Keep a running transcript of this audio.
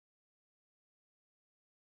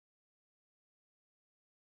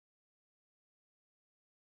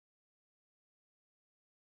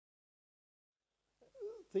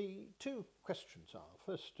The two questions are,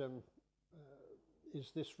 first,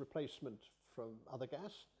 is this replacement from other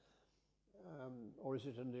gas, or is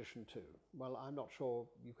it an addition to? Well, I'm not sure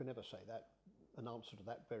you can ever say that, an answer to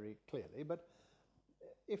that very clearly, but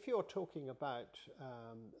if you're talking about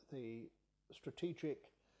the strategic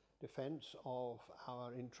defence of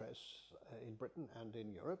our interests in Britain and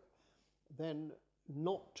in Europe, then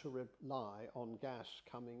not to rely on gas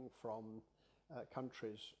coming from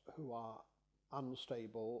countries who are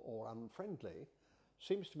unstable or unfriendly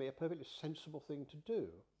seems to me a perfectly sensible thing to do.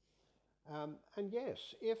 And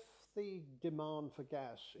yes, if the demand for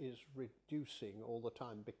gas is reducing all the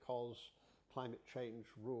time because climate change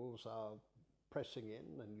rules are pressing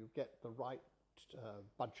in and you get the right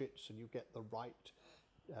budgets and you get the right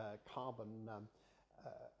carbon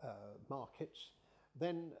markets,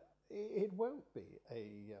 then it won't be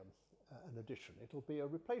an addition, it'll be a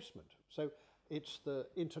replacement. So it's the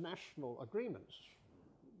international agreements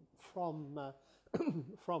from,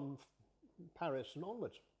 from Paris and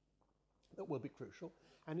onwards that will be crucial.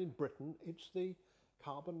 And in Britain, it's the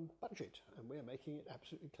carbon budget, and we're making it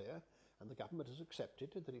absolutely clear, and the government has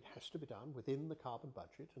accepted that it has to be done within the carbon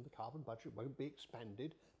budget, and the carbon budget won't be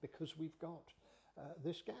expanded because we've got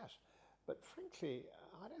this gas. But frankly,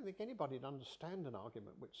 I don't think anybody would understand an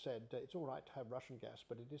argument which said it's all right to have Russian gas,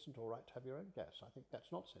 but it isn't all right to have your own gas. I think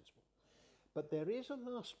that's not sensible. But there is a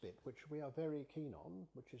last bit which we are very keen on,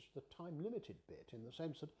 which is the time-limited bit, in the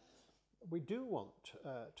sense that we do want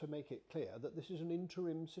to make it clear that this is an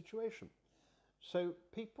interim situation. So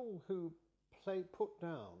people who put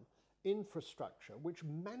down infrastructure which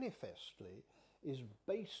manifestly is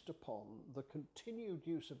based upon the continued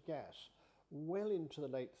use of gas well into the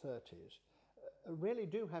late 30s really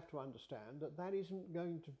do have to understand that that isn't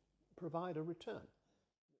going to provide a return.